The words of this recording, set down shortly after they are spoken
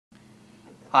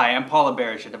Hi, I'm Paul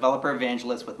LaBerge, a developer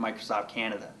evangelist with Microsoft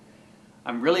Canada.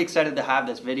 I'm really excited to have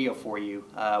this video for you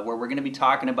where we're going to be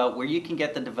talking about where you can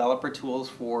get the developer tools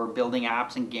for building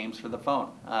apps and games for the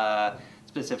phone,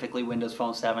 specifically Windows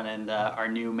Phone 7 and our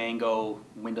new Mango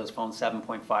Windows Phone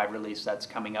 7.5 release that's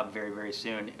coming up very, very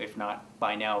soon, if not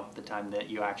by now, the time that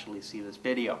you actually see this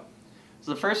video.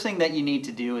 So the first thing that you need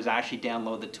to do is actually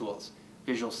download the tools.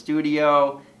 Visual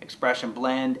Studio, Expression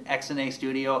Blend, XNA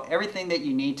Studio, everything that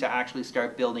you need to actually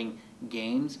start building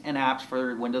games and apps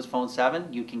for Windows Phone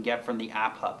 7 you can get from the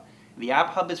App Hub. The App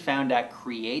Hub is found at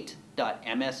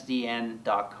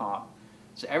create.msdn.com.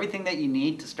 So everything that you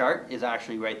need to start is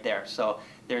actually right there. So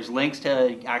there's links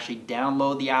to actually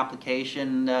download the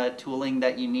application tooling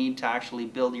that you need to actually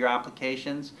build your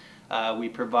applications. We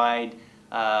provide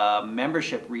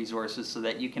membership resources so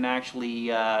that you can actually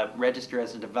register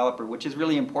as a developer, which is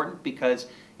really important because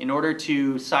in order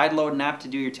to sideload an app to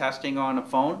do your testing on a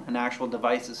phone, an actual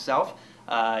device itself,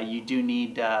 you do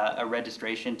need a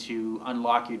registration to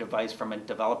unlock your device from a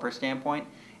developer standpoint,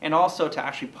 and also to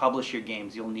actually publish your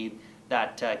games. You'll need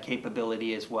that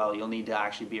capability as well. You'll need to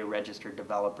actually be a registered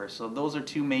developer. So those are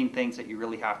two main things that you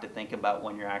really have to think about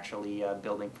when you're actually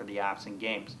building for the apps and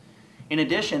games. In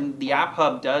addition, the App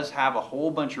Hub does have a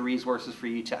whole bunch of resources for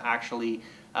you to actually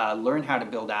learn how to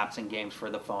build apps and games for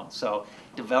the phone. So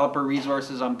developer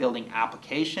resources on building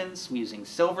applications using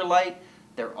Silverlight,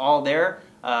 they're all there.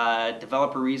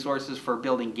 Developer resources for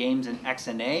building games in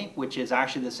XNA, which is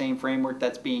actually the same framework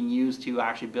that's being used to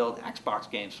actually build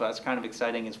Xbox games. So that's kind of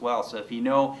exciting as well. So if you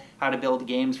know how to build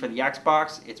games for the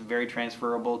Xbox, it's very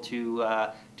transferable to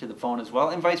the phone as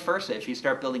well, and vice versa. If you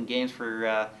start building games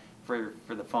for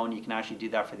the phone, you can actually do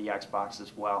that for the Xbox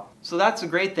as well. So that's a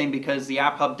great thing because the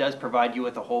App Hub does provide you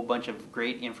with a whole bunch of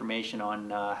great information on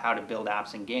how to build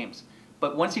apps and games.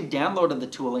 But once you've downloaded the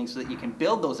tooling so that you can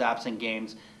build those apps and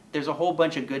games, there's a whole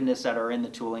bunch of goodness that are in the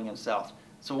tooling itself.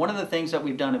 So one of the things that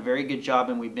we've done a very good job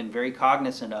and we've been very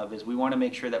cognizant of is we want to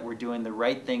make sure that we're doing the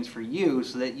right things for you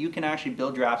so that you can actually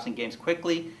build your apps and games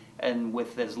quickly and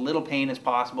with as little pain as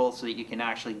possible so that you can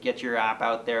actually get your app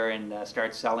out there and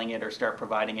start selling it or start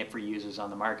providing it for users on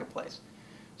the marketplace.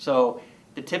 So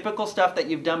the typical stuff that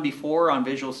you've done before on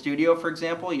Visual Studio, for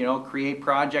example, you know, create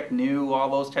project, new, all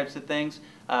those types of things,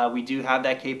 we do have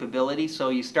that capability. So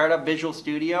you start up Visual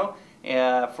Studio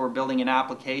for building an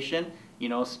application, you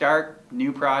know, start,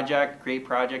 new project, create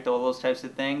project, all those types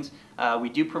of things. We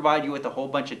do provide you with a whole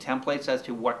bunch of templates as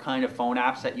to what kind of phone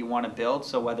apps that you want to build.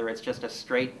 So whether it's just a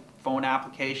straight phone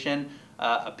application,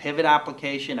 a pivot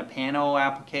application, a Pano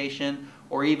application,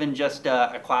 or even just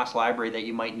a class library that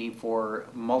you might need for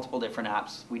multiple different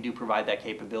apps, we do provide that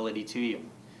capability to you.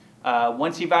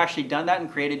 Once you've actually done that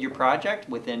and created your project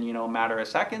within, you know, a matter of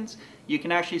seconds, you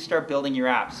can actually start building your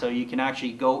app. So you can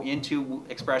actually go into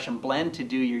Expression Blend to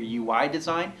do your UI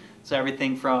design. So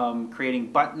everything from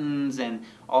creating buttons and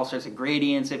all sorts of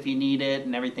gradients if you need it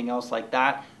and everything else like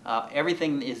that.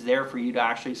 Everything is there for you to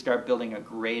actually start building a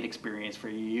great experience for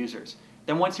your users.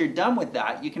 Then once you're done with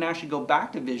that, you can actually go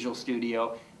back to Visual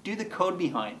Studio, do the code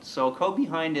behind. So code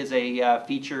behind is a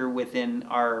feature within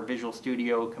our Visual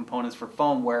Studio components for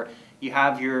phone where you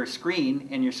have your screen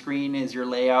and your screen is your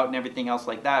layout and everything else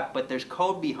like that, but there's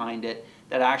code behind it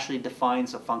that actually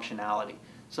defines the functionality.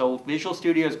 So Visual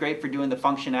Studio is great for doing the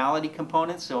functionality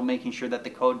components, so making sure that the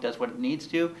code does what it needs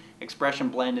to. Expression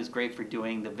Blend is great for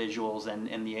doing the visuals and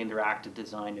the interactive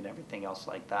design and everything else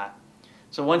like that.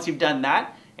 So once you've done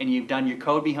that, and you've done your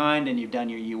code behind, and you've done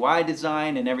your UI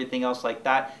design and everything else like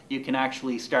that, you can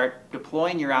actually start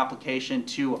deploying your application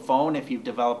to a phone if you've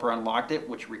developer unlocked it,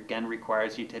 which again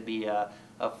requires you to be a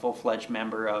full-fledged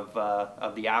member of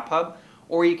the App Hub.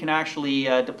 Or you can actually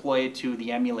deploy it to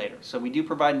the emulator. So we do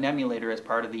provide an emulator as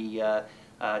part of the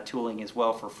tooling as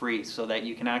well for free so that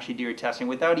you can actually do your testing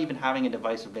without even having a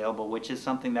device available, which is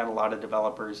something that a lot of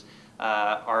developers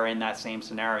are in that same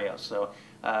scenario. So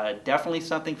definitely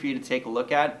something for you to take a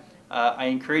look at. I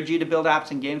encourage you to build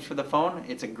apps and games for the phone.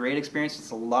 It's a great experience.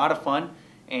 It's a lot of fun.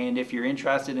 And if you're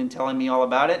interested in telling me all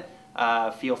about it,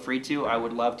 feel free to. I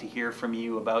would love to hear from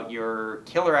you about your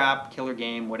killer app, killer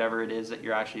game, whatever it is that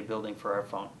you're actually building for our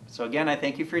phone. So again, I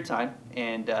thank you for your time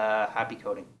and happy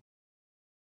coding.